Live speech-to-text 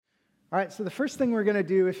All right, so the first thing we're going to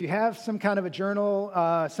do, if you have some kind of a journal,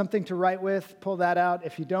 something to write with, pull that out.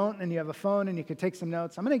 If you don't and you have a phone and you can take some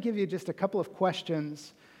notes, I'm going to give you just a couple of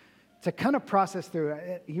questions to kind of process through.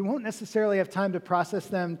 You won't necessarily have time to process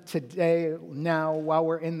them today, now, while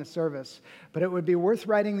we're in the service, but it would be worth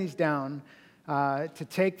writing these down to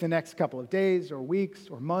take the next couple of days or weeks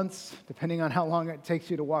or months, depending on how long it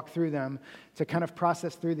takes you to walk through them, to kind of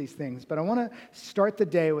process through these things. But I want to start the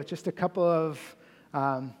day with just a couple of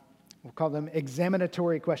we'll call them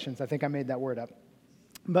examinatory questions. I think I made that word up.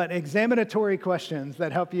 But examinatory questions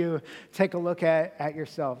that help you take a look at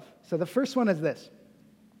yourself. So the first one is this.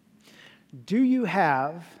 Do you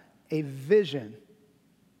have a vision?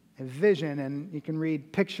 A vision, and you can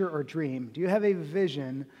read picture or dream. Do you have a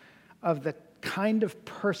vision of the kind of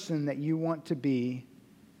person that you want to be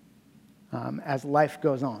as life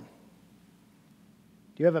goes on?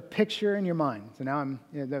 Do you have a picture in your mind? So now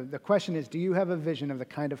the question is, do you have a vision of the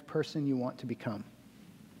kind of person you want to become?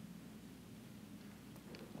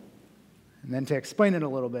 And then to explain it a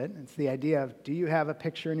little bit, it's the idea of, do you have a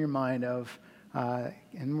picture in your mind of,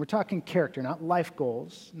 and we're talking character, not life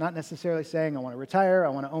goals, not necessarily saying I want to retire, I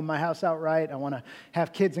want to own my house outright, I want to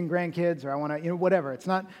have kids and grandkids, or I want to, whatever. It's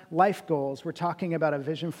not life goals. We're talking about a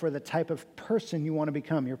vision for the type of person you want to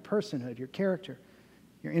become, your personhood, your character,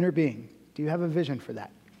 your inner being. Do you have a vision for that?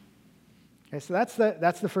 Okay, so that's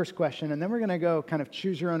the first question, and then we're going to go kind of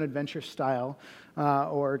choose your own adventure style,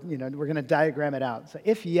 or we're going to diagram it out. So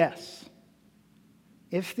if yes,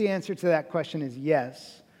 if the answer to that question is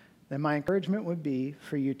yes, then my encouragement would be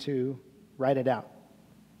for you to write it out.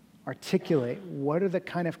 Articulate what are the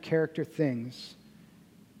kind of character things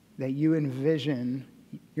that you envision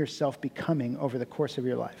yourself becoming over the course of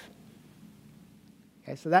your life.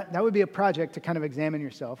 Okay, so that would be a project to kind of examine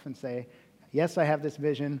yourself and say, yes, I have this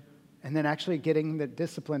vision, and then actually getting the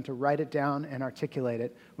discipline to write it down and articulate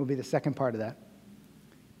it will be the second part of that.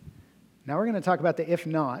 Now we're going to talk about the if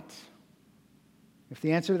not. If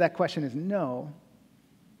the answer to that question is no,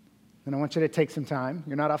 then I want you to take some time.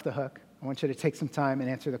 You're not off the hook. I want you to take some time and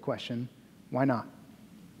answer the question, why not?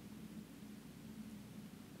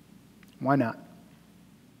 Why not?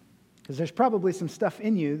 Because there's probably some stuff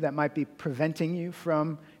in you that might be preventing you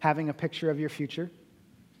from having a picture of your future.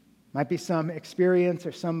 Might be some experience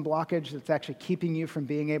or some blockage that's actually keeping you from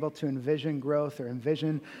being able to envision growth or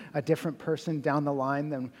envision a different person down the line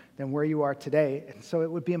than where you are today. And so it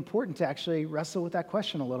would be important to actually wrestle with that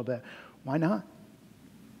question a little bit. Why not?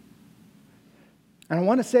 And I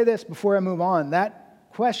want to say this before I move on. That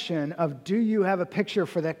question of do you have a picture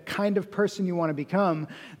for the kind of person you want to become,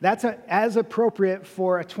 that's as appropriate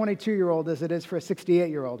for a 22-year-old as it is for a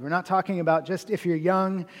 68-year-old. We're not talking about just if you're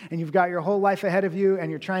young and you've got your whole life ahead of you and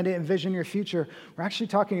you're trying to envision your future. We're actually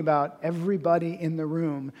talking about everybody in the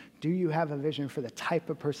room. Do you have a vision for the type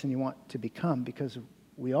of person you want to become? Because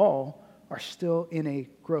we all are still in a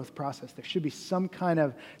growth process. There should be some kind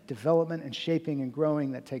of development and shaping and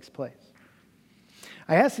growing that takes place.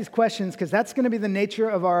 I ask these questions because that's going to be the nature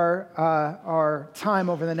of our time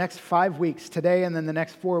over the next 5 weeks, today and then the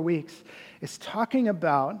next 4 weeks, is talking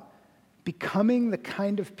about becoming the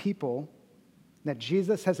kind of people that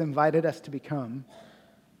Jesus has invited us to become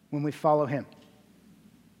when we follow him.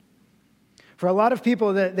 For a lot of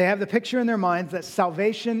people, they have the picture in their minds that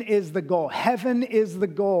salvation is the goal. Heaven is the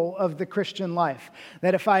goal of the Christian life.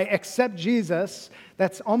 That if I accept Jesus,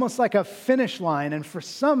 that's almost like a finish line. And for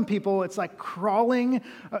some people, it's like crawling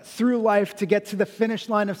through life to get to the finish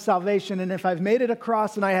line of salvation. And if I've made it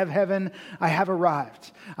across and I have heaven, I have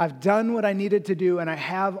arrived. I've done what I needed to do, and I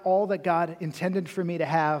have all that God intended for me to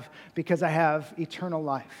have because I have eternal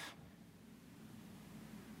life.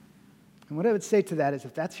 And what I would say to that is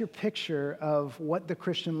if that's your picture of what the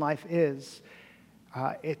Christian life is,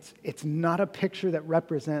 it's not a picture that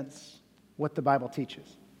represents what the Bible teaches.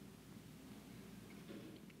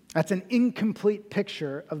 That's an incomplete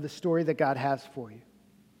picture of the story that God has for you.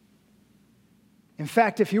 In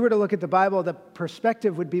fact, if you were to look at the Bible, the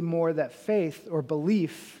perspective would be more that faith or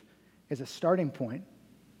belief is a starting point,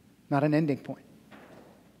 not an ending point.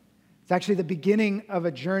 It's actually the beginning of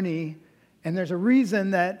a journey. And there's a reason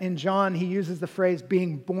that in John he uses the phrase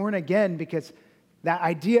being born again, because that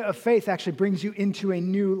idea of faith actually brings you into a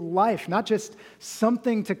new life, not just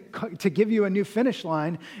something to give you a new finish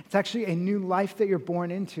line. It's actually a new life that you're born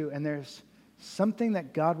into, and there's something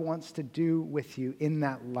that God wants to do with you in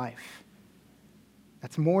that life.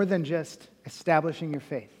 That's more than just establishing your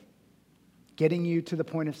faith, getting you to the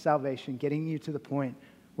point of salvation, getting you to the point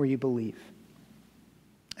where you believe.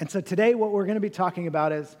 And so today what we're going to be talking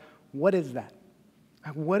about is, what is that?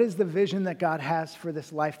 What is the vision that God has for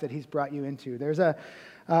this life that he's brought you into? There's a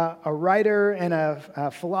a writer and a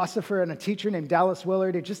philosopher and a teacher named Dallas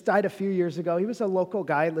Willard. He just died a few years ago. He was a local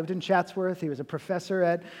guy, lived in Chatsworth. He was a professor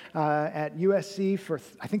at USC for,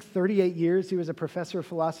 I think, 38 years. He was a professor of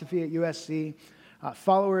philosophy at USC,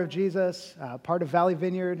 follower of Jesus, part of Valley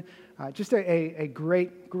Vineyard, just a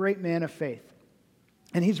great man of faith.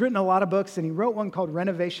 And he's written a lot of books, and he wrote one called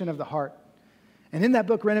Renovation of the Heart. And in that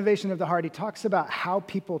book, Renovation of the Heart, he talks about how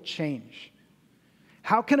people change.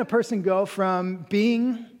 How can a person go from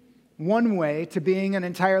being one way to being an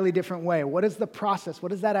entirely different way? What is the process? What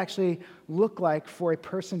does that actually look like for a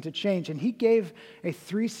person to change? And he gave a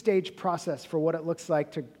 3-stage process for what it looks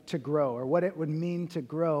like to grow, or what it would mean to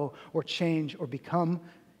grow or change or become,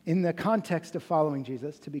 in the context of following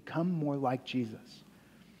Jesus, to become more like Jesus.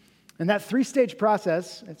 And that 3-stage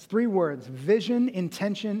process, it's 3 words: vision,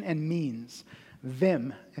 intention, and means.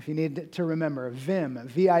 VIM, if you need to remember. VIM,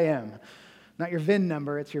 V-I-M. Not your VIN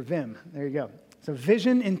number, it's your VIM. There you go. So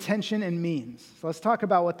vision, intention, and means. So let's talk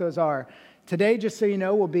about what those are. Today, just so you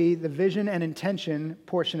know, will be the vision and intention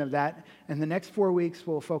portion of that. And the next 4 weeks,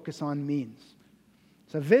 we'll focus on means.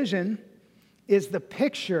 So vision is the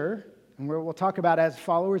picture, and we'll talk about as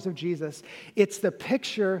followers of Jesus, it's the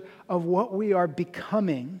picture of what we are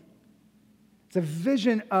becoming. It's a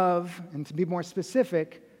vision of, and to be more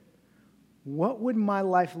specific, what would my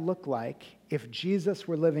life look like if Jesus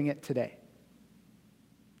were living it today?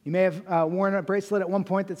 You may have worn a bracelet at one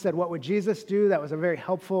point that said, "What would Jesus do?" That was a very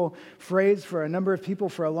helpful phrase for a number of people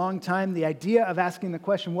for a long time. The idea of asking the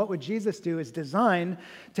question, what would Jesus do, is designed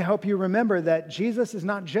to help you remember that Jesus is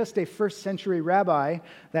not just a first-century rabbi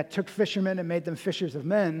that took fishermen and made them fishers of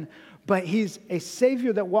men, but he's a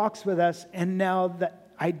Savior that walks with us. And now the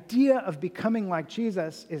idea of becoming like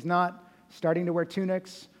Jesus is not starting to wear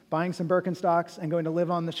tunics, buying some Birkenstocks, and going to live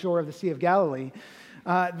on the shore of the Sea of Galilee.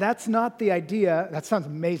 That's not the idea. That sounds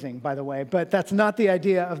amazing, by the way, but that's not the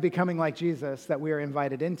idea of becoming like Jesus that we are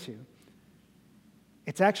invited into.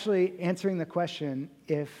 It's actually answering the question,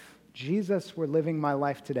 if Jesus were living my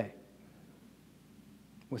life today,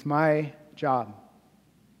 with my job,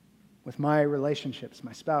 with my relationships,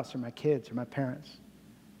 my spouse or my kids or my parents,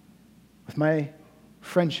 with my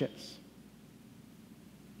friendships,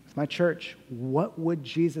 with my church, what would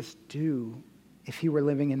Jesus do if he were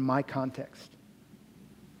living in my context?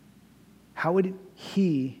 How would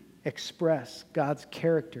he express God's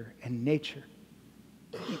character and nature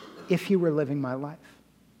if he were living my life?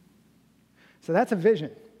 So that's a vision.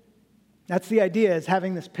 That's the idea, is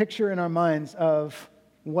having this picture in our minds of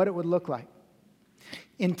what it would look like.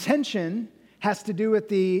 Intention has to do with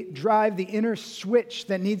the drive, the inner switch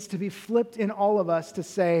that needs to be flipped in all of us to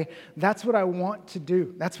say, that's what I want to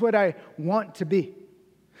do. That's what I want to be.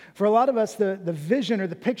 For a lot of us, the vision or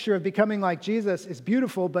the picture of becoming like Jesus is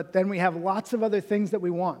beautiful, but then we have lots of other things that we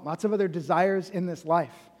want, lots of other desires in this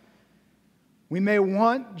life. We may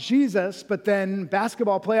want Jesus, but then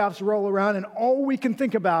basketball playoffs roll around and all we can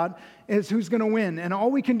think about is who's going to win. And all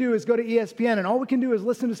we can do is go to ESPN, and all we can do is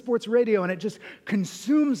listen to sports radio, and it just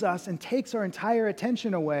consumes us and takes our entire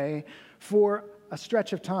attention away for a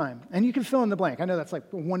stretch of time. And you can fill in the blank. I know that's like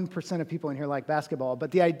 1% of people in here like basketball,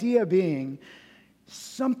 but the idea being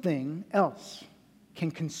something else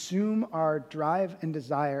can consume our drive and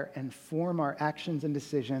desire and form our actions and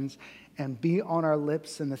decisions and be on our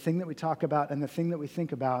lips and the thing that we talk about and the thing that we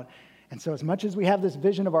think about. And so as much as we have this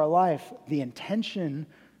vision of our life, the intention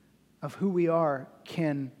of who we are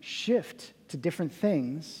can shift to different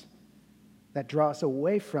things that draw us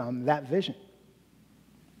away from that vision.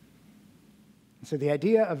 And so the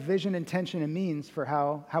idea of vision, intention, and means for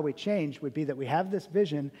how we change would be that we have this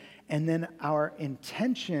vision, and then our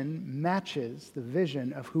intention matches the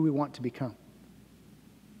vision of who we want to become.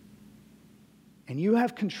 And you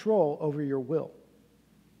have control over your will.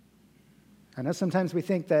 I know sometimes we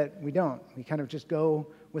think that we don't. We kind of just go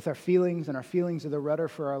with our feelings, and our feelings are the rudder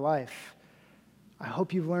for our life. I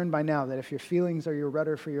hope you've learned by now that if your feelings are your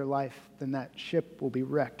rudder for your life, then that ship will be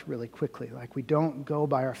wrecked really quickly. Like, we don't go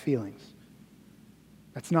by our feelings.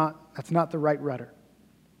 That's not the right rudder.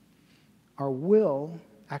 Our will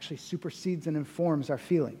actually supersedes and informs our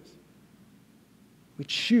feelings. We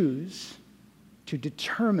choose to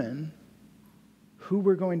determine who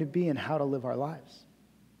we're going to be and how to live our lives.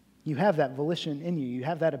 You have that volition in you. You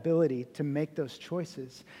have that ability to make those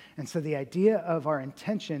choices. And so the idea of our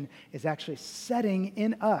intention is actually setting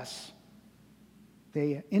in us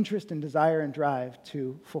the interest and desire and drive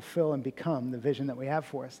to fulfill and become the vision that we have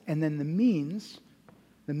for us. And then the means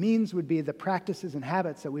would be the practices and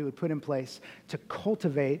habits that we would put in place to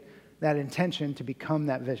cultivate that intention to become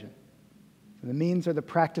that vision. The means are the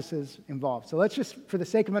practices involved. So let's just, for the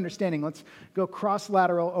sake of understanding, let's go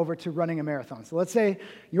cross-lateral over to running a marathon. So let's say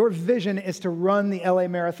your vision is to run the LA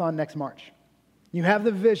Marathon next March. You have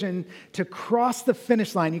the vision to cross the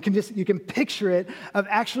finish line. You can picture it of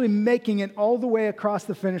actually making it all the way across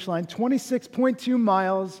the finish line, 26.2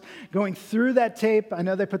 miles, going through that tape. I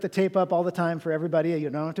know they put the tape up all the time for everybody. You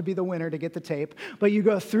don't have to be the winner to get the tape, but you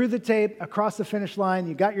go through the tape, across the finish line,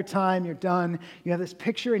 you got your time, you're done. You have this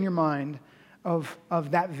picture in your mind of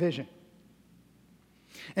that vision.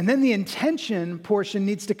 And then the intention portion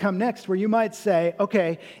needs to come next, where you might say,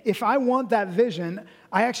 okay, if I want that vision,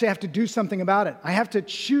 I actually have to do something about it. I have to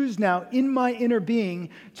choose now in my inner being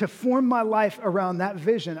to form my life around that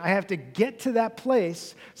vision. I have to get to that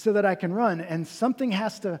place so that I can run. And something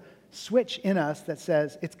has to switch in us that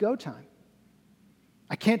says, it's go time.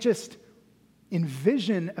 I can't just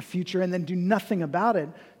envision a future and then do nothing about it.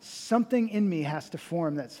 Something in me has to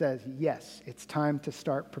form that says, yes, it's time to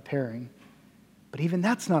start preparing. But even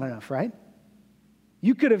that's not enough, right?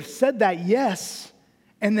 You could have said that yes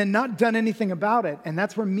and then not done anything about it, and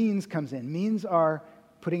that's where means comes in. Means are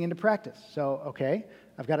putting into practice. So, okay,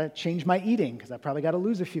 I've got to change my eating because I probably got to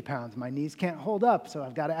lose a few pounds. My knees can't hold up, so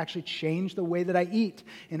I've got to actually change the way that I eat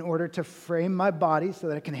in order to frame my body so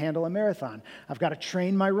that it can handle a marathon. I've got to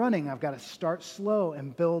train my running. I've got to start slow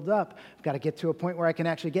and build up. I've got to get to a point where I can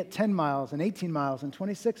actually get 10 miles and 18 miles and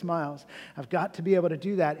 26 miles. I've got to be able to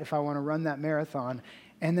do that if I want to run that marathon.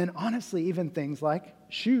 And then honestly, even things like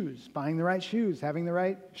shoes, buying the right shoes, having the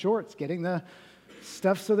right shorts, getting the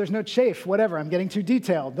stuff so there's no chafe, whatever. I'm getting too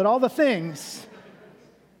detailed, but all the things,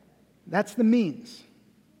 that's the means.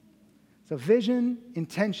 So vision,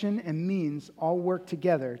 intention, and means all work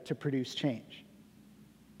together to produce change.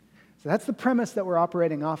 So that's the premise that we're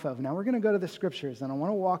operating off of. Now we're going to go to the scriptures, and I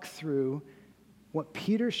want to walk through what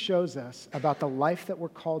Peter shows us about the life that we're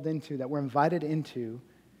called into, that we're invited into.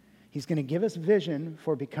 He's going to give us vision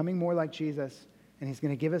for becoming more like Jesus, and he's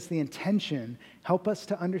going to give us the intention, help us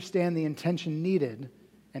to understand the intention needed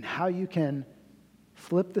and how you can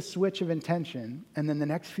flip the switch of intention. And then the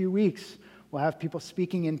next few weeks, we'll have people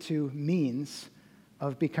speaking into means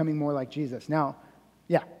of becoming more like Jesus. Now,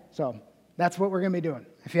 so that's what we're going to be doing.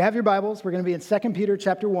 If you have your Bibles, we're going to be in 2 Peter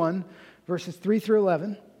chapter 1, verses 3 through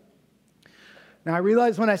 11. Now, I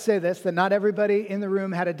realize when I say this that not everybody in the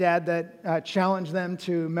room had a dad that challenged them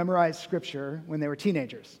to memorize Scripture when they were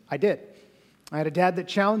teenagers. I did. I had a dad that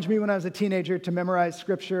challenged me when I was a teenager to memorize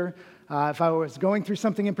Scripture. If I was going through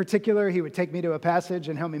something in particular, he would take me to a passage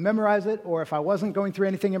and help me memorize it. Or if I wasn't going through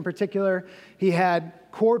anything in particular, he had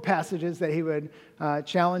core passages that he would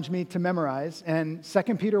challenge me to memorize. And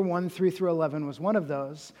 2 Peter 1, 3 through 11 was one of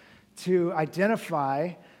those, to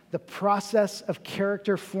identify the process of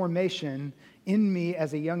character formation in me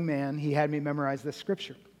as a young man. He had me memorize this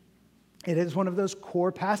scripture. It is one of those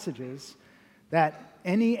core passages that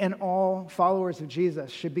any and all followers of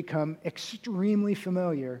Jesus should become extremely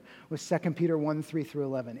familiar with 2 Peter 1, 3 through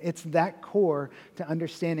 11. It's that core to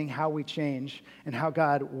understanding how we change and how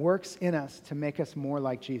God works in us to make us more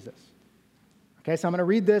like Jesus. Okay, so I'm going to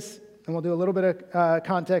read this, and we'll do a little bit of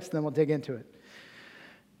context, and then we'll dig into it.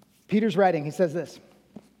 Peter's writing, he says this: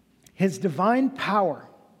 His divine power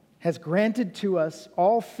has granted to us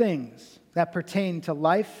all things that pertain to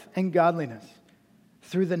life and godliness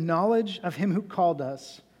through the knowledge of him who called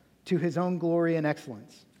us to his own glory and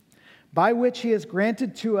excellence, by which he has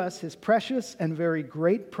granted to us his precious and very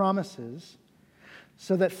great promises,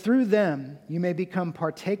 so that through them you may become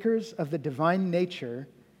partakers of the divine nature,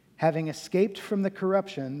 having escaped from the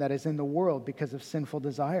corruption that is in the world because of sinful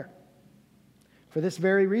desire. For this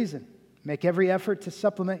very reason, make every effort to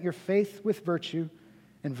supplement your faith with virtue,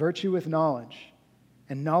 and virtue with knowledge,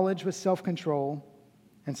 and knowledge with self-control,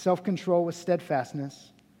 and self-control with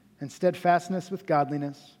steadfastness, and steadfastness with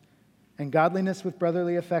godliness, and godliness with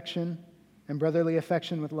brotherly affection, and brotherly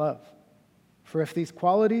affection with love. For if these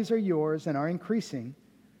qualities are yours and are increasing,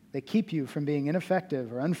 they keep you from being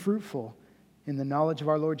ineffective or unfruitful in the knowledge of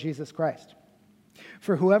our Lord Jesus Christ.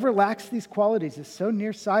 For whoever lacks these qualities is so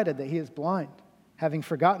nearsighted that he is blind, having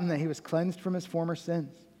forgotten that he was cleansed from his former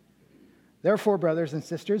sins. Therefore, brothers and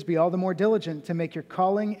sisters, be all the more diligent to make your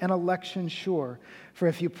calling and election sure. For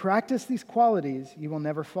if you practice these qualities, you will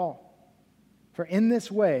never fall. For in this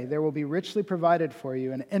way there will be richly provided for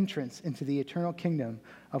you an entrance into the eternal kingdom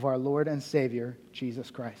of our Lord and Savior, Jesus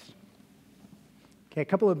Christ. Okay, a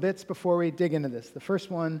couple of bits before we dig into this. The first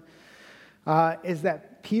one is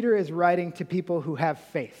that Peter is writing to people who have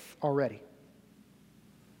faith already.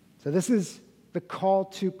 So this is the call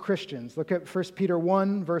to Christians. Look at 1 Peter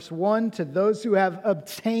 1, verse 1, to those who have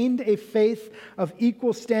obtained a faith of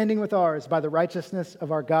equal standing with ours by the righteousness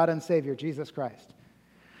of our God and Savior, Jesus Christ.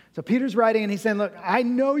 So Peter's writing and he's saying, look, I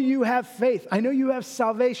know you have faith. I know you have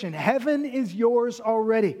salvation. Heaven is yours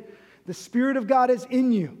already. The Spirit of God is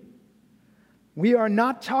in you. We are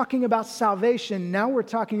not talking about salvation. Now we're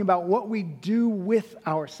talking about what we do with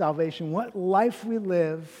our salvation, what life we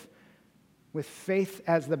live with faith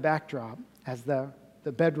as the backdrop, as the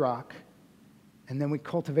bedrock, and then we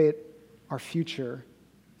cultivate our future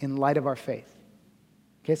in light of our faith.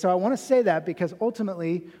 Okay, so I want to say that because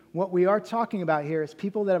ultimately what we are talking about here is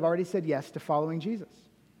people that have already said yes to following Jesus.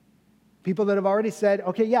 People that have already said,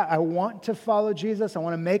 okay, yeah, I want to follow Jesus. I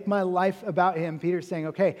want to make my life about him. Peter's saying,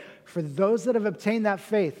 okay, for those that have obtained that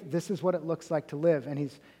faith, this is what it looks like to live. And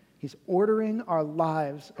he's ordering our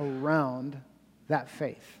lives around that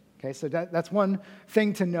faith. Okay, so that's one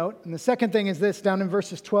thing to note. And the second thing is this, down in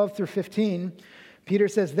verses 12 through 15, Peter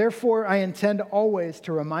says, therefore, I intend always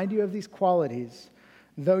to remind you of these qualities,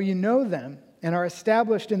 though you know them and are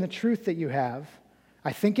established in the truth that you have.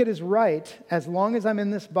 I think it is right, as long as I'm in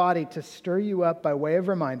this body, to stir you up by way of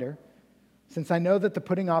reminder, since I know that the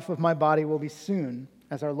putting off of my body will be soon,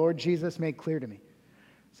 as our Lord Jesus made clear to me.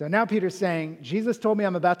 So now Peter's saying, Jesus told me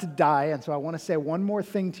I'm about to die, and so I want to say one more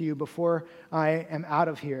thing to you before I am out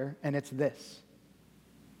of here, and it's this.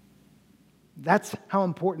 That's how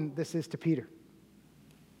important this is to Peter.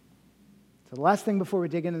 So the last thing before we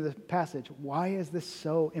dig into the passage, why is this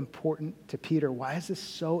so important to Peter? Why is this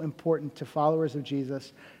so important to followers of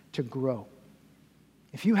Jesus to grow?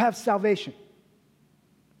 If you have salvation,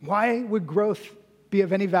 why would growth be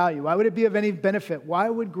of any value? Why would it be of any benefit? Why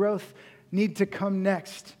would growth need to come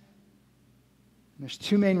next? And there's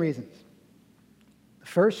two main reasons. The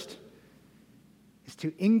first is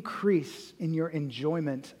to increase in your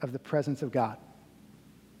enjoyment of the presence of God.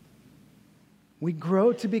 We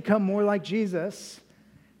grow to become more like Jesus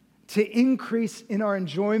to increase in our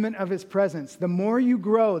enjoyment of his presence. The more you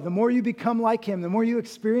grow, the more you become like him, the more you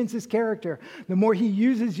experience his character, the more he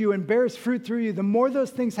uses you and bears fruit through you, the more those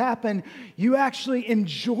things happen, you actually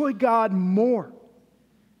enjoy God more.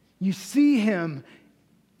 You see him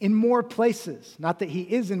in more places. Not that he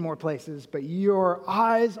is in more places, but your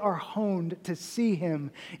eyes are honed to see him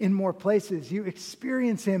in more places. You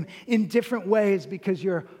experience him in different ways because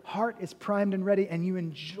your heart is primed and ready, and you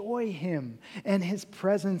enjoy him and his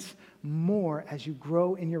presence more as you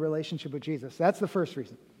grow in your relationship with Jesus. That's the first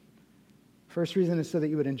reason. First reason is so that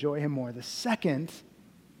you would enjoy him more. The second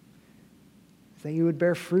is that you would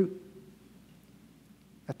bear fruit,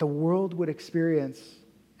 that the world would experience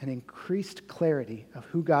an increased clarity of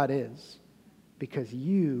who God is because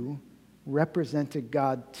you represented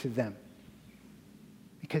God to them.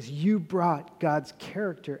 Because you brought God's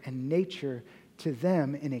character and nature to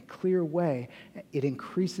them in a clear way. It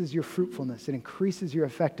increases your fruitfulness. It increases your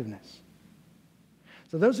effectiveness.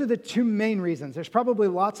 So those are the two main reasons. There's probably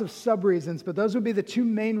lots of sub-reasons, but those would be the two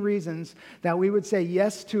main reasons that we would say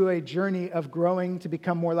yes to a journey of growing to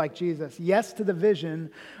become more like Jesus. Yes to the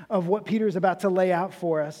vision of what Peter's about to lay out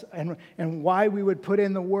for us and why we would put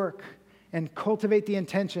in the work and cultivate the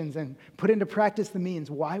intentions and put into practice the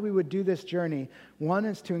means, why we would do this journey. One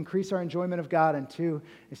is to increase our enjoyment of God, and two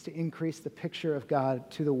is to increase the picture of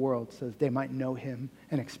God to the world so that they might know him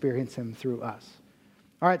and experience him through us.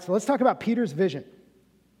 All right, so let's talk about Peter's vision.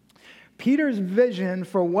 Peter's vision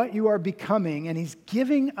for what you are becoming, and he's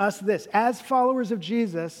giving us this. As followers of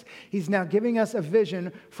Jesus, he's now giving us a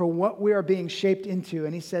vision for what we are being shaped into.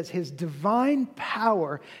 And he says, his divine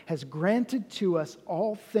power has granted to us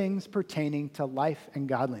all things pertaining to life and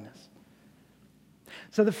godliness.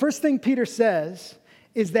 So the first thing Peter says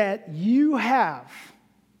is that you have,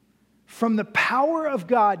 from the power of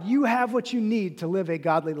God, you have what you need to live a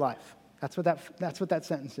godly life. That's what that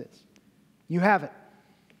sentence is. You have it.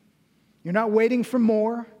 You're not waiting for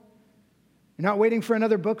more. You're not waiting for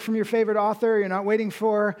another book from your favorite author. You're not waiting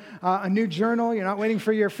for a new journal. You're not waiting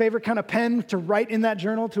for your favorite kind of pen to write in that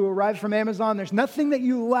journal to arrive from Amazon. There's nothing that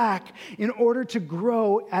you lack in order to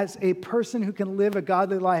grow as a person who can live a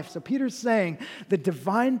godly life. So Peter's saying the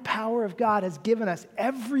divine power of God has given us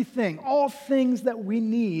everything, all things that we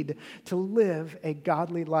need to live a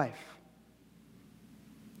godly life.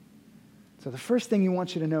 So the first thing he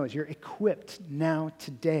wants you to know is you're equipped now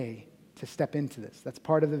today to step into this. That's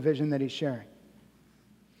part of the vision that he's sharing.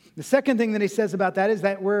 The second thing that he says about that is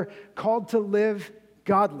that we're called to live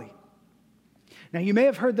godly. Now, you may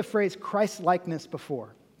have heard the phrase Christ-likeness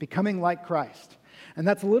before, becoming like Christ. And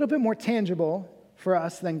that's a little bit more tangible for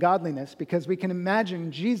us than godliness because we can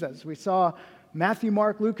imagine Jesus. We saw Matthew,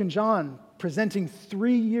 Mark, Luke, and John, presenting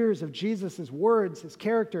 3 years of Jesus' words, his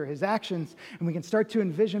character, his actions, and we can start to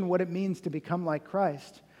envision what it means to become like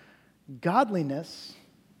Christ. Godliness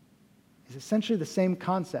is essentially the same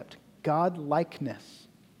concept, God-likeness.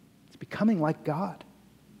 It's becoming like God.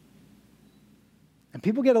 And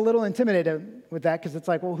people get a little intimidated with that because it's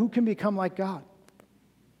like, well, who can become like God?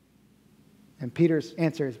 And Peter's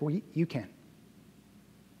answer is, well, you can.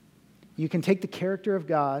 You can take the character of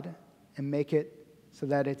God and make it so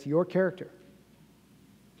that it's your character.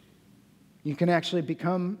 You can actually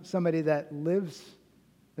become somebody that lives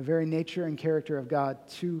the very nature and character of God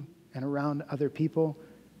to and around other people.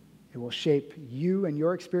 It will shape you and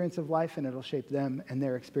your experience of life, and it'll shape them and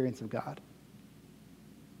their experience of God.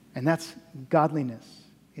 And that's godliness,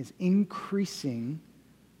 is increasing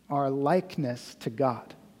our likeness to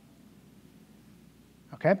God.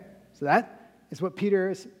 Okay? So that is what Peter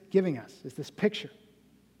is giving us, is this picture.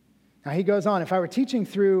 Now he goes on. If I were teaching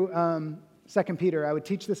through 2 Peter, I would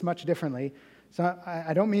teach this much differently. So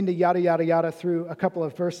I don't mean to yada, yada, yada through a couple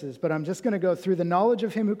of verses, but I'm just going to go through the knowledge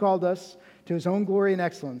of him who called us to his own glory and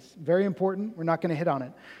excellence. Very important. We're not going to hit on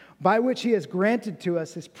it. By which he has granted to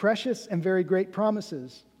us his precious and very great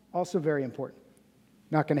promises. Also very important.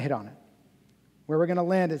 Not going to hit on it. Where we're going to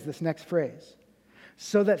land is this next phrase.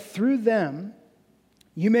 So that through them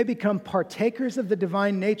you may become partakers of the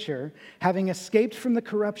divine nature, having escaped from the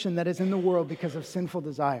corruption that is in the world because of sinful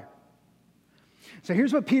desire. So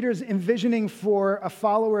here's what Peter's envisioning for a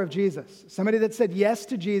follower of Jesus. Somebody that said yes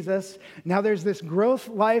to Jesus. Now there's this growth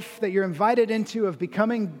life that you're invited into of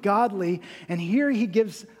becoming godly. And here he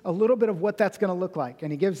gives a little bit of what that's going to look like.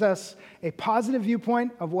 And he gives us a positive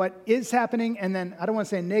viewpoint of what is happening. And then, I don't want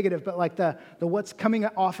to say negative, but like the what's coming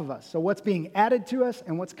off of us. So what's being added to us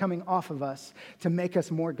and what's coming off of us to make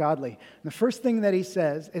us more godly. And the first thing that he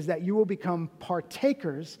says is that you will become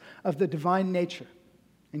partakers of the divine nature.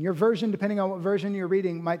 And your version, depending on what version you're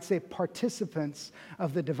reading, might say participants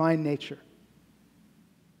of the divine nature.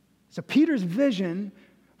 So Peter's vision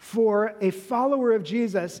for a follower of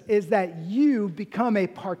Jesus is that you become a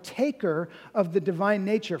partaker of the divine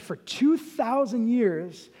nature. For 2,000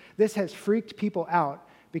 years, this has freaked people out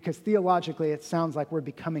because theologically it sounds like we're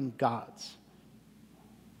becoming gods.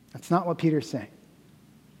 That's not what Peter's saying.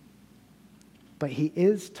 But he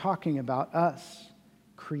is talking about us,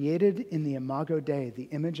 created in the imago Dei, the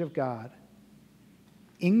image of God,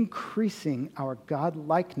 increasing our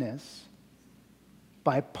God-likeness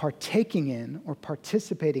by partaking in or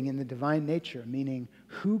participating in the divine nature, meaning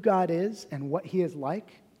who God is and what he is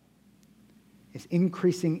like, is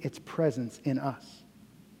increasing its presence in us.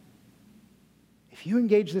 If you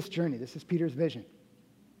engage this journey, this is Peter's vision.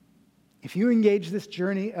 If you engage this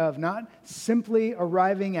journey of not simply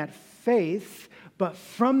arriving at faith, but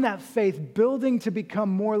from that faith, building to become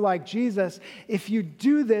more like Jesus, if you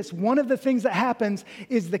do this, one of the things that happens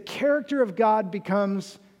is the character of God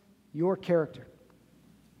becomes your character.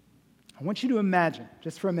 I want you to imagine,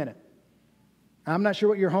 just for a minute. I'm not sure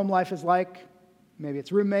what your home life is like. Maybe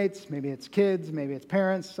it's roommates, maybe it's kids, maybe it's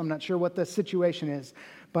parents. I'm not sure what the situation is.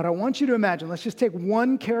 But I want you to imagine, let's just take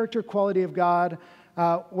one character quality of God.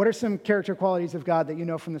 What are some character qualities of God that you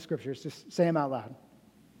know from the scriptures? Just say them out loud.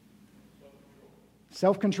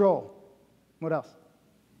 Self-control. What else?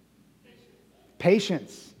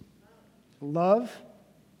 Patience. Love.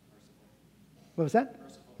 What was that?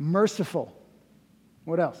 Merciful.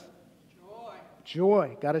 What else?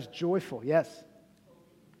 Joy. God is joyful. Yes.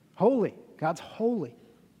 Holy. God's holy.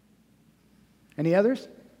 Any others?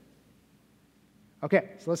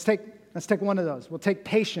 Okay, so let's take one of those. We'll take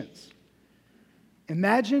patience.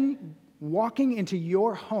 Imagine walking into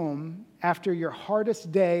your home after your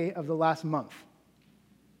hardest day of the last month.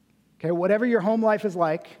 Okay, whatever your home life is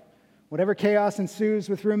like, whatever chaos ensues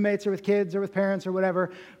with roommates or with kids or with parents or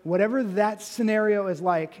whatever that scenario is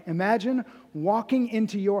like, imagine walking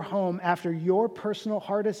into your home after your personal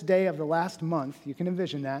hardest day of the last month. You can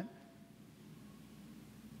envision that.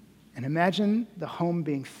 And imagine the home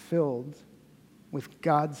being filled with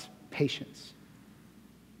God's patience.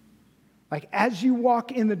 Like as you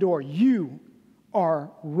walk in the door, you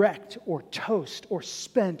are wrecked or toast or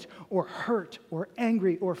spent or hurt or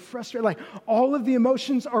angry or frustrated. Like all of the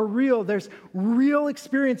emotions are real. There's real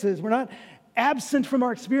experiences. We're not absent from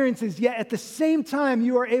our experiences, yet at the same time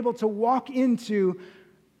you are able to walk into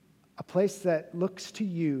a place that looks to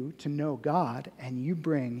you to know God, and you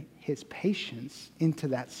bring his patience into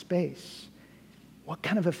that space. What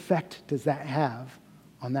kind of effect does that have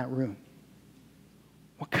on that room?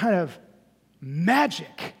 What kind of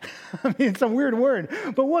magic, I mean, it's a weird word,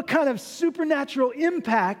 but what kind of supernatural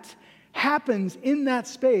impact happens in that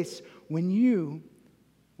space when you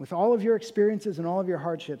with all of your experiences and all of your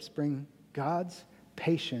hardships, bring God's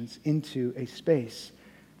patience into a space.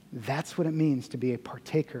 That's what it means to be a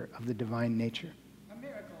partaker of the divine nature. A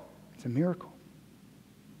miracle. It's a miracle.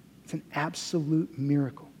 It's an absolute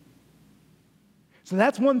miracle. So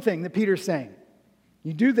that's one thing that Peter's saying.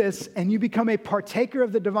 You do this and you become a partaker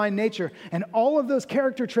of the divine nature. And all of those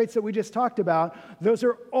character traits that we just talked about, those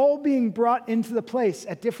are all being brought into the place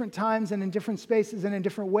at different times and in different spaces and in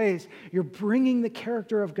different ways. You're bringing the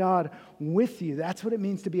character of God with you. That's what it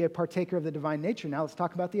means to be a partaker of the divine nature. Now let's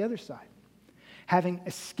talk about the other side. Having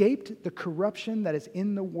escaped the corruption that is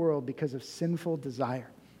in the world because of sinful desire.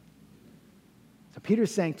 So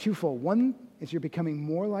Peter's saying twofold. One is you're becoming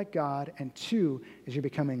more like God, and two is you're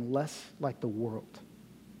becoming less like the world.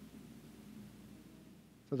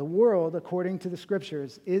 So the world, according to the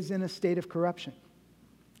scriptures, is in a state of corruption.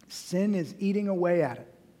 Sin is eating away at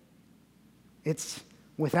it. It's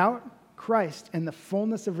without Christ and the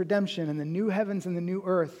fullness of redemption and the new heavens and the new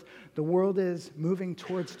earth, the world is moving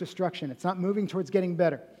towards destruction. It's not moving towards getting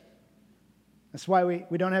better. That's why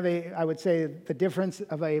we don't have I would say, the difference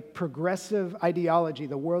of a progressive ideology.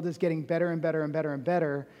 The world is getting better and better and better and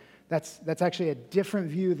better. That's actually a different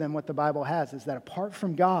view than what the Bible has, is that apart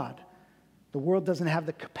from God, the world doesn't have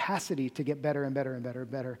the capacity to get better and better and better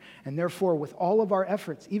and better. And therefore, with all of our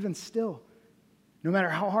efforts, even still, no matter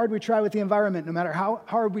how hard we try with the environment, no matter how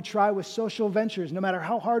hard we try with social ventures, no matter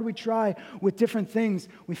how hard we try with different things,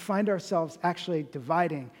 we find ourselves actually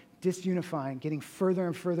dividing, disunifying, getting further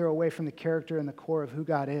and further away from the character and the core of who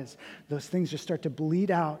God is. Those things just start to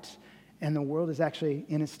bleed out, and the world is actually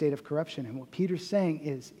in a state of corruption. And what Peter's saying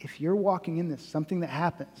is, if you're walking in this, something that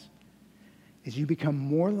happens is you become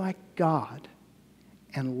more like God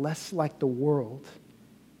and less like the world.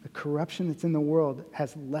 The corruption that's in the world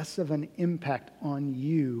has less of an impact on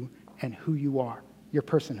you and who you are, your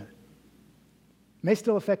personhood. It may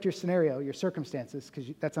still affect your scenario, your circumstances,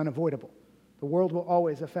 because that's unavoidable. The world will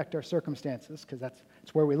always affect our circumstances because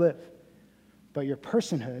that's where we live. But your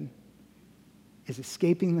personhood is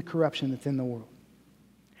escaping the corruption that's in the world.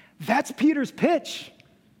 That's Peter's pitch.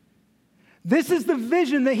 This is the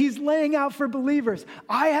vision that he's laying out for believers.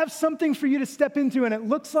 I have something for you to step into, and it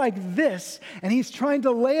looks like this. And he's trying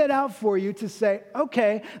to lay it out for you to say,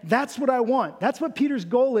 okay, that's what I want. That's what Peter's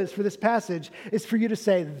goal is for this passage, is for you to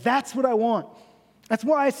say, that's what I want. That's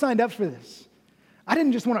why I signed up for this. I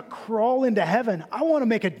didn't just want to crawl into heaven. I want to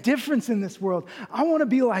make a difference in this world. I want to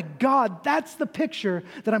be like God. That's the picture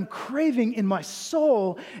that I'm craving in my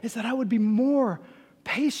soul, is that I would be more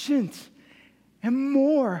patient and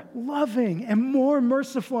more loving and more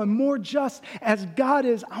merciful and more just as God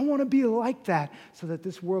is. I want to be like that so that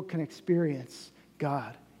this world can experience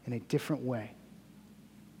God in a different way.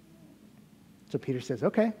 So Peter says,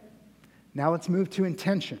 okay, now let's move to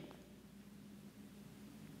intention.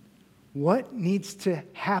 What needs to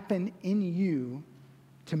happen in you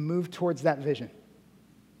to move towards that vision?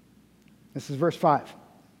 This is verse 5.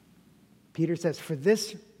 Peter says, for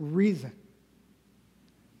this reason,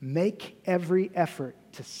 make every effort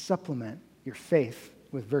to supplement your faith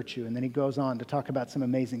with virtue. And then he goes on to talk about some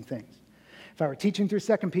amazing things. If I were teaching through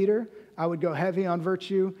 2 Peter, I would go heavy on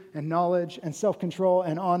virtue and knowledge and self-control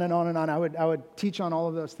and on and on and on. I would teach on all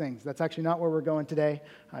of those things. That's actually not where we're going today.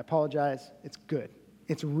 I apologize. It's good.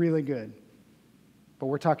 It's really good. But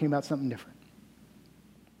we're talking about something different.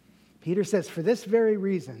 Peter says, for this very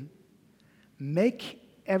reason, make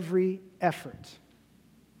every effort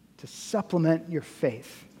to supplement your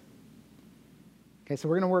faith. Okay, so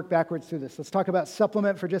we're going to work backwards through this. Let's talk about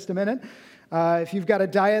supplement for just a minute. If you've got a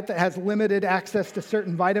diet that has limited access to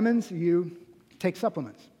certain vitamins, you take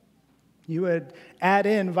supplements. You would add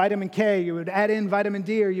in vitamin K, you would add in vitamin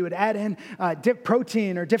D, or you would add in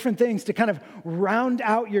protein or different things to kind of round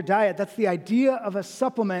out your diet. That's the idea of a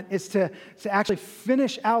supplement, is to actually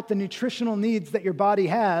finish out the nutritional needs that your body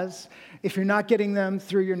has if you're not getting them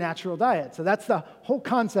through your natural diet. So that's the whole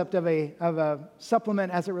concept of a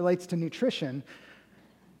supplement as it relates to nutrition.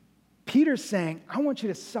 Peter's saying, I want you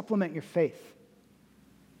to supplement your faith.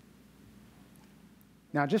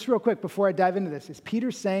 Now, just real quick before I dive into this, is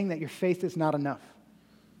Peter saying that your faith is not enough?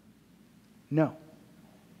 No.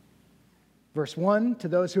 Verse 1, to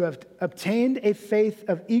those who have obtained a faith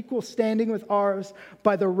of equal standing with ours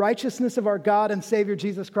by the righteousness of our God and Savior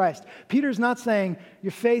Jesus Christ. Peter's not saying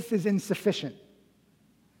your faith is insufficient.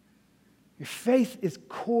 Your faith is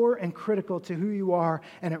core and critical to who you are,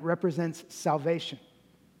 and it represents salvation,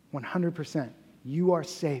 100%. You are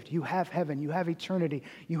saved. You have heaven. You have eternity.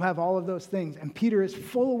 You have all of those things. And Peter is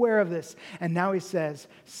full aware of this. And now he says,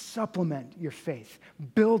 supplement your faith.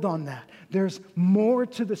 Build on that. There's more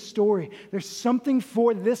to the story. There's something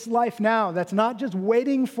for this life now that's not just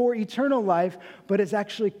waiting for eternal life, but is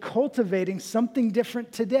actually cultivating something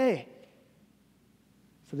different today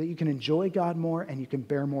so that you can enjoy God more and you can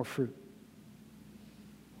bear more fruit.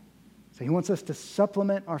 So he wants us to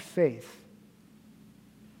supplement our faith.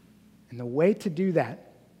 And the way to do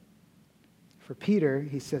that, for Peter,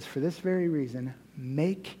 he says, for this very reason,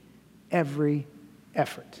 make every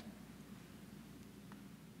effort.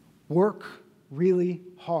 Work really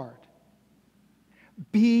hard.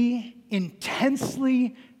 Be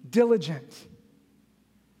intensely diligent.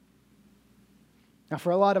 Now,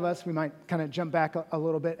 for a lot of us, we might kind of jump back a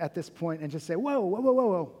little bit at this point and just say, whoa, whoa, whoa, whoa,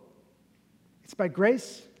 whoa. It's by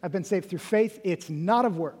grace. I've been saved through faith. It's not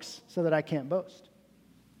of works, so that I can't boast.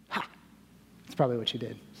 Ha! That's probably what you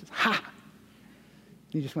did. Says, ha!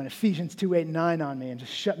 You just went Ephesians 2, 8, and 9 on me and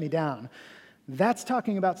just shut me down. That's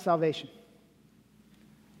talking about salvation.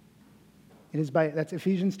 That's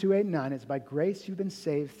Ephesians 2, 8, and 9. It's by grace you've been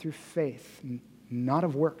saved through faith, not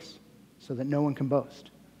of works, so that no one can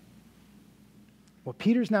boast. What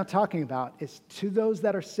Peter's now talking about is to those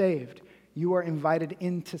that are saved, you are invited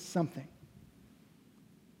into something.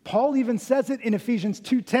 Paul even says it in Ephesians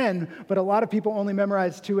 2:10, but a lot of people only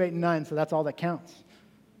memorize 2, 8, and 9, so that's all that counts.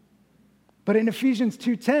 But in Ephesians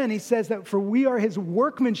 2:10, he says that for we are his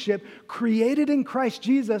workmanship, created in Christ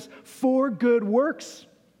Jesus for good works.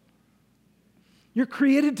 You're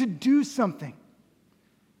created to do something.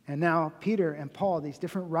 And now Peter and Paul, these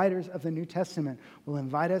different writers of the New Testament, will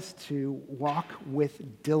invite us to walk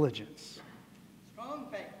with diligence. Strong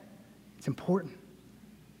faith. It's important.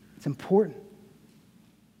 It's important.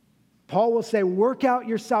 Paul will say, work out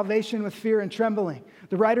your salvation with fear and trembling.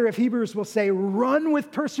 The writer of Hebrews will say, run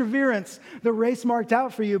with perseverance the race marked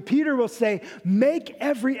out for you. Peter will say, make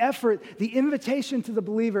every effort. The invitation to the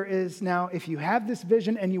believer is now, if you have this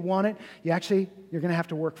vision and you want it, you're going to have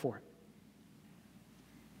to work for it.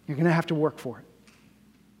 You're going to have to work for it.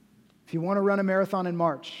 If you want to run a marathon in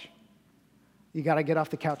March, you got to get off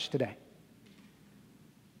the couch today.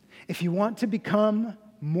 If you want to become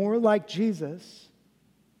more like Jesus,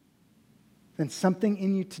 then something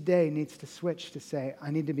in you today needs to switch to say,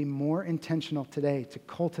 I need to be more intentional today to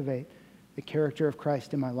cultivate the character of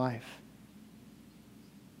Christ in my life.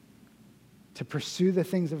 To pursue the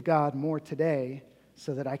things of God more today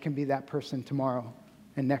so that I can be that person tomorrow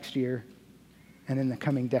and next year and in the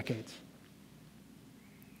coming decades.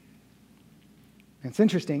 And it's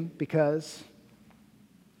interesting because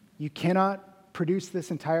you cannot produce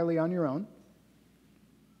this entirely on your own.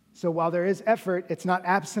 So while there is effort, it's not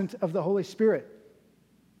absent of the Holy Spirit.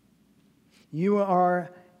 You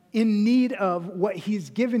are in need of what he's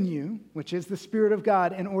given you, which is the Spirit of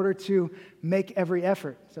God, in order to make every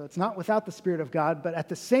effort. So it's not without the Spirit of God, but at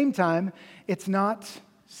the same time, it's not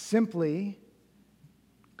simply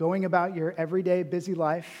going about your everyday busy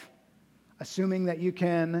life, assuming that you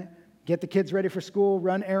can get the kids ready for school,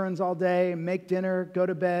 run errands all day, make dinner, go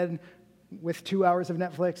to bed with 2 hours of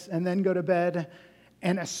Netflix, and then go to bed,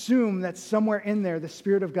 and assume that somewhere in there the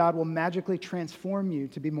Spirit of God will magically transform you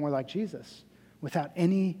to be more like Jesus without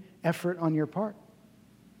any effort on your part.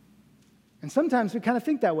 And sometimes we kind of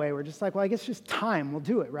think that way. We're just like, well, I guess just time will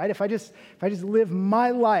do it, right? If I just live my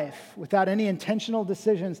life without any intentional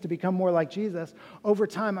decisions to become more like Jesus, over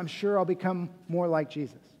time, I'm sure I'll become more like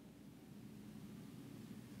Jesus.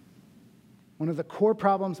 One of the core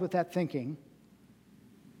problems with that thinking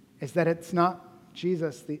is that it's not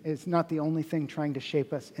Jesus is not the only thing trying to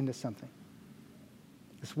shape us into something.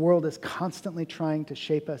 This world is constantly trying to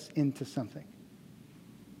shape us into something.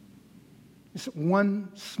 Just one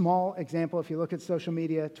small example, if you look at social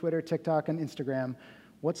media, Twitter, TikTok, and Instagram,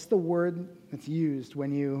 what's the word that's used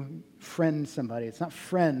when you friend somebody? It's not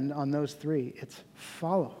friend on those three, it's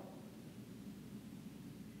follow.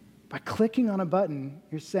 By clicking on a button,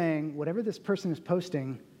 you're saying, whatever this person is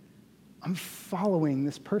posting, I'm following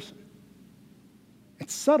this person.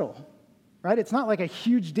 It's subtle, right? It's not like a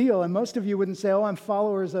huge deal, and most of you wouldn't say, oh, I'm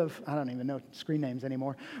followers of, I don't even know screen names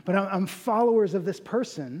anymore, but I'm followers of this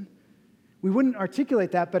person. We wouldn't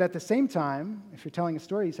articulate that, but at the same time, if you're telling a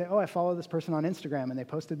story, you say, oh, I follow this person on Instagram, and they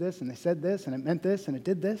posted this, and they said this, and it meant this, and it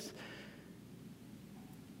did this.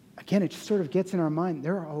 Again, it just sort of gets in our mind.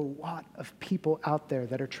 There are a lot of people out there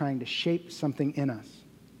that are trying to shape something in us.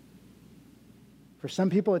 For some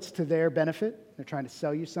people, it's to their benefit. They're trying to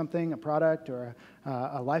sell you something, a product or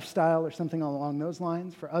a lifestyle or something along those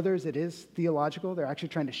lines. For others, it is theological. They're actually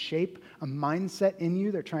trying to shape a mindset in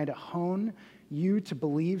you. They're trying to hone you to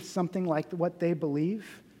believe something like what they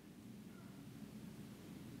believe.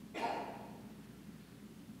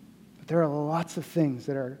 But there are lots of things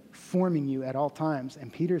that are forming you at all times.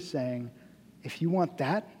 And Peter's saying, if you want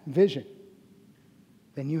that vision,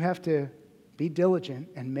 then you have to be diligent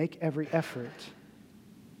and make every effort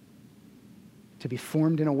to be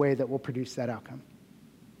formed in a way that will produce that outcome.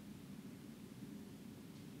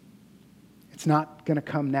 It's not going to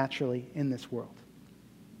come naturally in this world.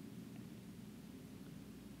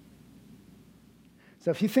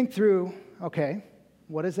 So if you think through, okay,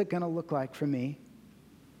 what is it going to look like for me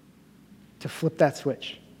to flip that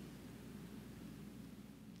switch?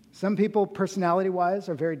 Some people, personality-wise,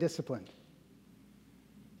 are very disciplined.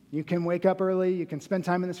 You can wake up early, you can spend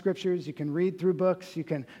time in the scriptures, you can read through books, you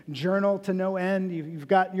can journal to no end, you've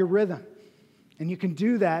got your rhythm. And you can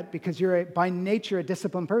do that because you're by nature a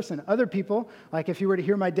disciplined person. Other people, like if you were to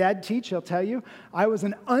hear my dad teach, he'll tell you, I was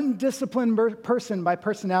an undisciplined person by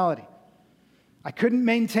personality. I couldn't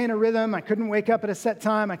maintain a rhythm, I couldn't wake up at a set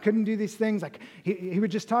time, I couldn't do these things. He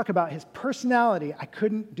would just talk about his personality, I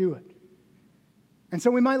couldn't do it. And so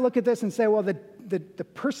we might look at this and say, well, the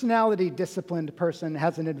personality disciplined person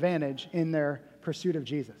has an advantage in their pursuit of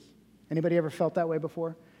Jesus. Anybody ever felt that way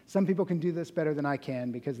before? Some people can do this better than I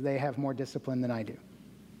can because they have more discipline than I do.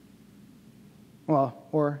 Well,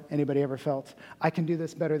 or anybody ever felt, I can do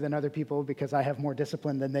this better than other people because I have more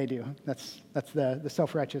discipline than they do. That's the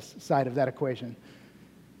self-righteous side of that equation.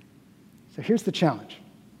 So here's the challenge.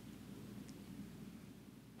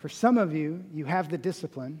 For some of you, you have the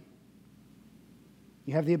discipline.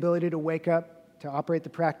 You have the ability to wake up, to operate the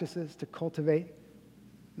practices, to cultivate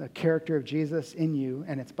the character of Jesus in you,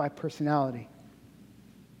 and it's by personality.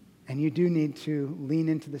 And you do need to lean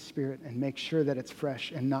into the Spirit and make sure that it's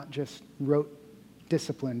fresh and not just rote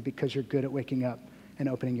discipline because you're good at waking up and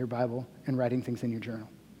opening your Bible and writing things in your journal.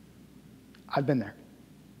 I've been there.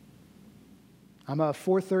 I'm a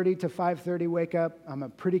 4:30 to 5:30 wake up. I'm a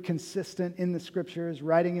pretty consistent in the scriptures,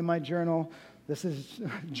 writing in my journal. This is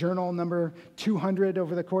journal number 200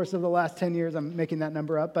 over the course of the last 10 years. I'm making that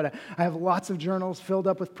number up, but I have lots of journals filled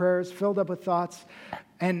up with prayers, filled up with thoughts.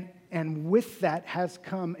 And with that has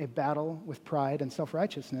come a battle with pride and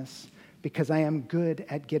self-righteousness because I am good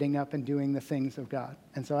at getting up and doing the things of God.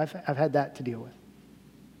 And so I've had that to deal with.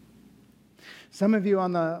 Some of you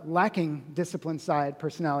on the lacking discipline side,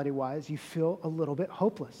 personality-wise, you feel a little bit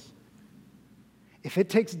hopeless. If it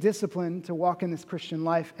takes discipline to walk in this Christian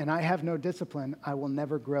life and I have no discipline, I will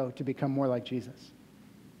never grow to become more like Jesus.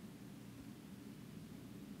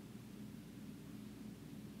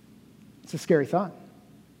 It's a scary thought,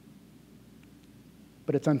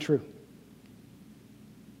 but it's untrue.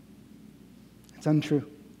 It's untrue.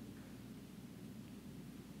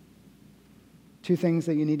 Two things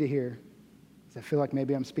that you need to hear is I feel like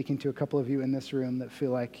maybe I'm speaking to a couple of you in this room that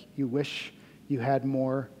feel like you wish you had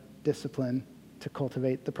more discipline to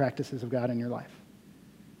cultivate the practices of God in your life.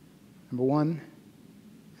 Number one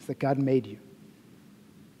is that God made you.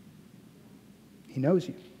 He knows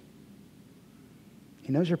you.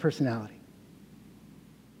 He knows your personality.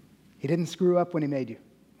 He didn't screw up when he made you.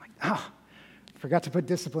 Forgot to put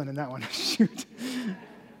discipline in that one. Shoot.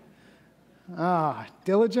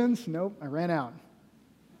 Diligence? Nope, I ran out.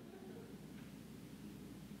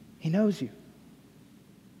 He knows you.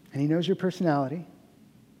 And he knows your personality.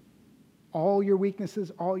 All your weaknesses,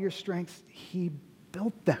 all your strengths, he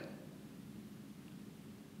built them.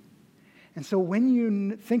 And so when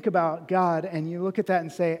you think about God and you look at that and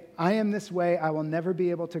say, I am this way, I will never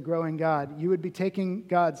be able to grow in God, you would be taking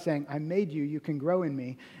God saying, I made you, you can grow in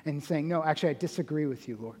me, and saying, no, actually, I disagree with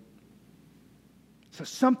you, Lord. So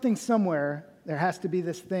something somewhere, there has to be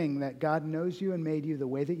this thing that God knows you and made you the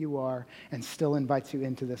way that you are and still invites you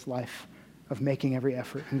into this life of making every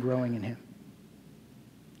effort and growing in him.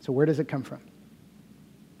 So where does it come from?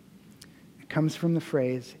 It comes from the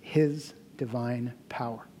phrase, his divine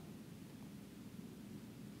power.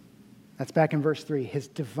 That's back in verse 3. His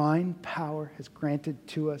divine power has granted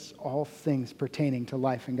to us all things pertaining to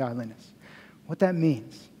life and godliness. What that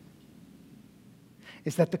means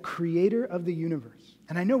is that the creator of the universe,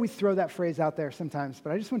 and I know we throw that phrase out there sometimes,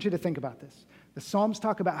 but I just want you to think about this. The Psalms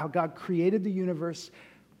talk about how God created the universe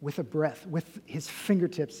with a breath, with his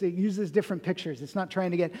fingertips. It uses different pictures. It's not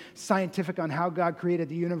trying to get scientific on how God created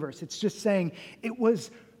the universe. It's just saying it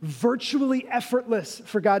was virtually effortless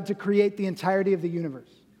for God to create the entirety of the universe.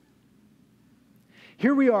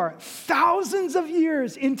 Here we are, thousands of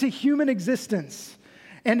years into human existence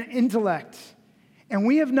and intellect, and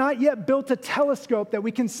we have not yet built a telescope that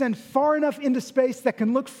we can send far enough into space that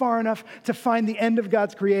can look far enough to find the end of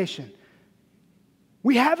God's creation.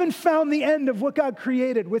 We haven't found the end of what God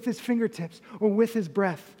created with his fingertips or with his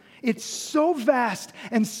breath. It's so vast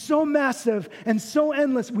and so massive and so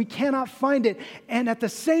endless, we cannot find it. And at the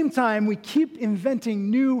same time, we keep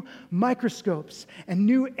inventing new microscopes and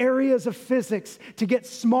new areas of physics to get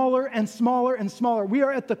smaller and smaller and smaller. We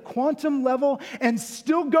are at the quantum level and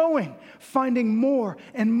still going, finding more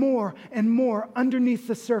and more and more underneath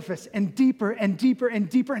the surface and deeper and deeper and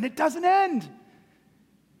deeper, and it doesn't end.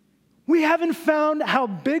 We haven't found how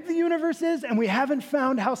big the universe is, and we haven't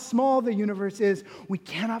found how small the universe is. We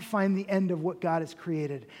cannot find the end of what God has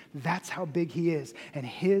created. That's how big he is. And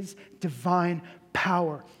his divine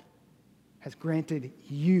power has granted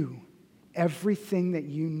you everything that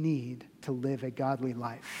you need to live a godly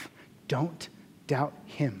life. Don't doubt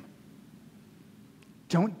him.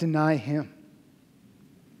 Don't deny him.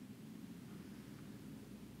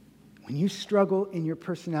 When you struggle in your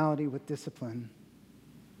personality with discipline,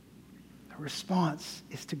 the response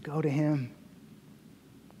is to go to him.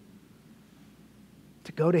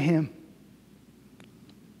 To go to him.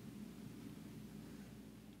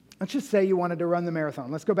 Let's just say you wanted to run the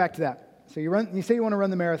marathon. Let's go back to that. So you say you want to run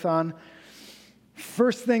the marathon.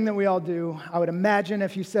 First thing that we all do, I would imagine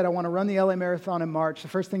if you said, I want to run the LA Marathon in March, the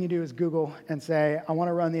first thing you do is Google and say, I want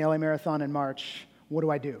to run the LA Marathon in March. What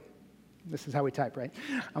do I do? This is how we type, right?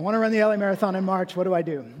 I want to run the LA Marathon in March. What do I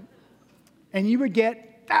do? And you would get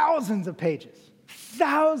thousands of pages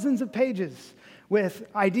with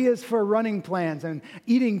ideas for running plans and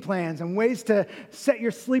eating plans and ways to set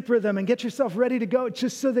your sleep rhythm and get yourself ready to go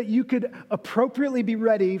just so that you could appropriately be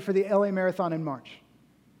ready for the LA Marathon in March.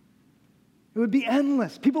 It would be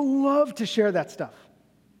endless. People love to share that stuff.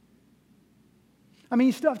 I mean,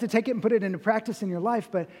 you still have to take it and put it into practice in your life,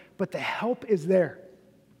 but the help is there.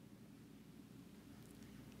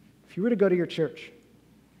 If you were to go to your church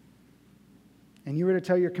and you were to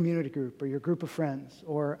tell your community group or your group of friends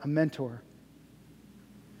or a mentor,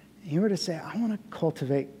 and you were to say, I want to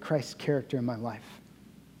cultivate Christ's character in my life,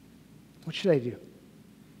 what should I do?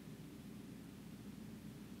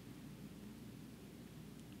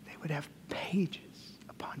 They would have pages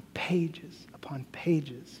upon pages upon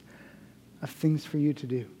pages of things for you to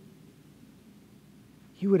do.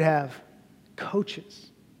 You would have coaches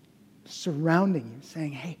surrounding you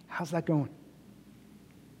saying, hey, how's that going?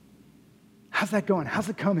 How's that going? How's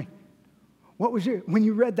it coming? When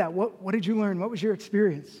you read that, what did you learn? What was your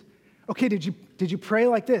experience? Okay, did you pray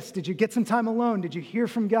like this? Did you get some time alone? Did you hear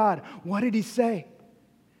from God? What did he say?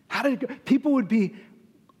 How did it go? People would be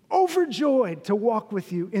overjoyed to walk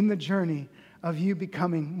with you in the journey of you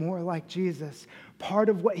becoming more like Jesus. Part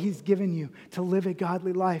of what he's given you to live a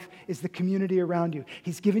godly life is the community around you.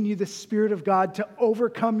 He's given you the Spirit of God to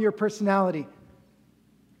overcome your personality.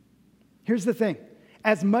 Here's the thing.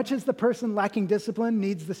 As much as the person lacking discipline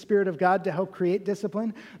needs the Spirit of God to help create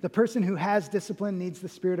discipline, the person who has discipline needs the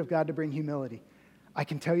Spirit of God to bring humility. I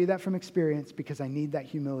can tell you that from experience because I need that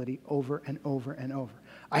humility over and over and over.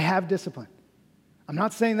 I have discipline. I'm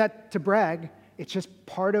not saying that to brag. It's just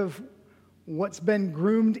part of what's been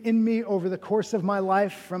groomed in me over the course of my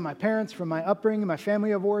life from my parents, from my upbringing, my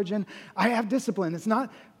family of origin. I have discipline. It's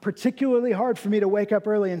not particularly hard for me to wake up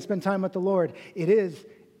early and spend time with the Lord. It is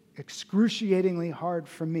excruciatingly hard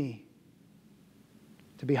for me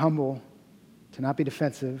to be humble, to not be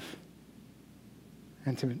defensive,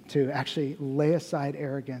 and to actually lay aside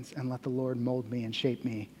arrogance and let the Lord mold me and shape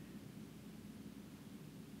me.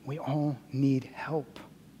 We all need help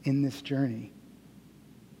in this journey,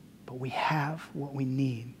 but we have what we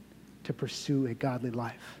need to pursue a godly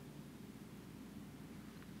life.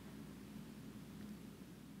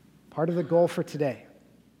 Part of the goal for today,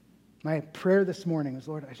 my prayer this morning was,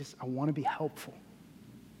 Lord, I want to be helpful.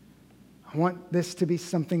 I want this to be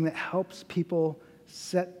something that helps people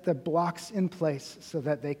set the blocks in place so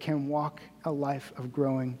that they can walk a life of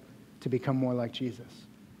growing to become more like Jesus.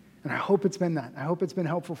 And I hope it's been that. I hope it's been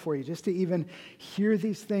helpful for you just to even hear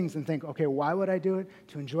these things and think, okay, why would I do it?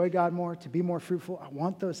 To enjoy God more, to be more fruitful. I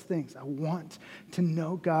want those things. I want to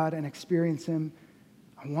know God and experience him.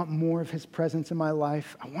 I want more of his presence in my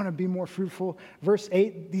life. I want to be more fruitful. Verse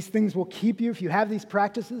 8, these things will keep you. If you have these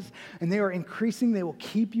practices and they are increasing, they will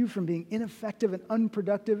keep you from being ineffective and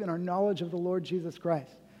unproductive in our knowledge of the Lord Jesus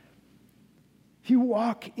Christ. If you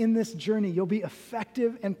walk in this journey, you'll be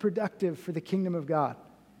effective and productive for the kingdom of God.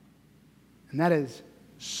 And that is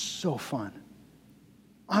so fun.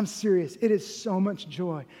 I'm serious. It is so much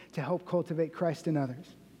joy to help cultivate Christ in others.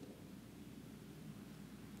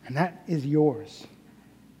 And that is yours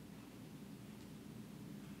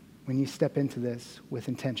when you step into this with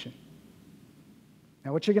intention.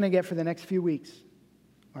 Now, what you're going to get for the next few weeks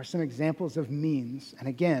are some examples of means. And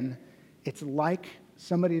again, it's like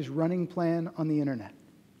somebody's running plan on the internet.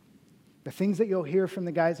 The things that you'll hear from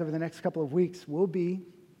the guys over the next couple of weeks will be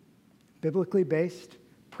biblically based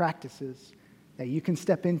practices that you can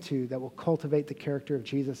step into that will cultivate the character of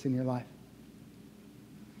Jesus in your life.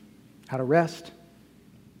 How to rest,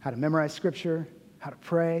 how to memorize scripture, how to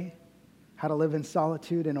pray, how to live in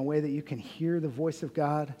solitude in a way that you can hear the voice of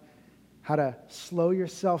God, how to slow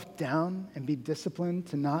yourself down and be disciplined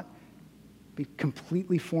to not be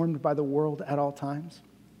completely formed by the world at all times.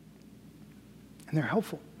 And they're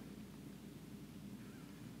helpful.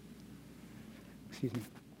 Excuse me.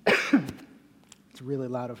 It's really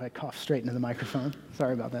loud if I cough straight into the microphone.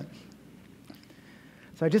 Sorry about that.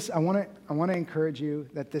 So I want to encourage you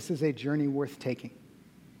that this is a journey worth taking.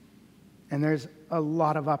 And there's a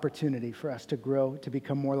lot of opportunity for us to grow, to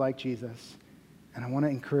become more like Jesus. And I want to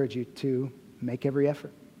encourage you to make every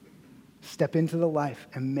effort. Step into the life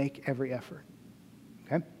and make every effort.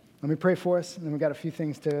 Okay? Let me pray for us, and then we've got a few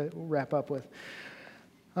things to wrap up with.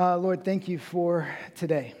 Lord, thank you for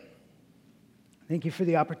today. Thank you for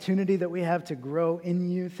the opportunity that we have to grow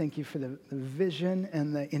in you. Thank you for the vision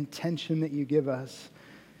and the intention that you give us.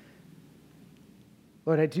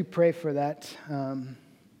 Lord, I do pray for that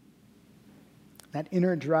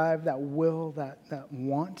inner drive, that will, that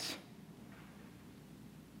want.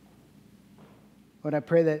 Lord, I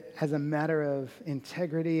pray that as a matter of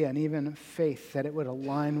integrity and even faith, that it would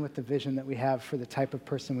align with the vision that we have for the type of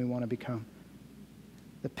person we want to become.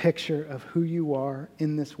 The picture of who you are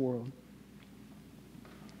in this world.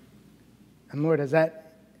 And Lord, as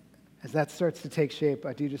that starts to take shape,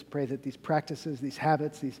 I do just pray that these practices, these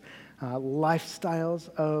habits, these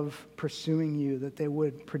lifestyles of pursuing you, that they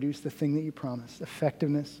would produce the thing that you promised,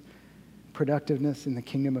 effectiveness, productiveness in the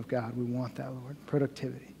kingdom of God. We want that, Lord,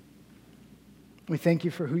 productivity. We thank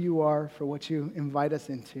you for who you are, for what you invite us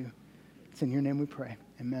into. It's in your name we pray.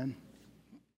 Amen.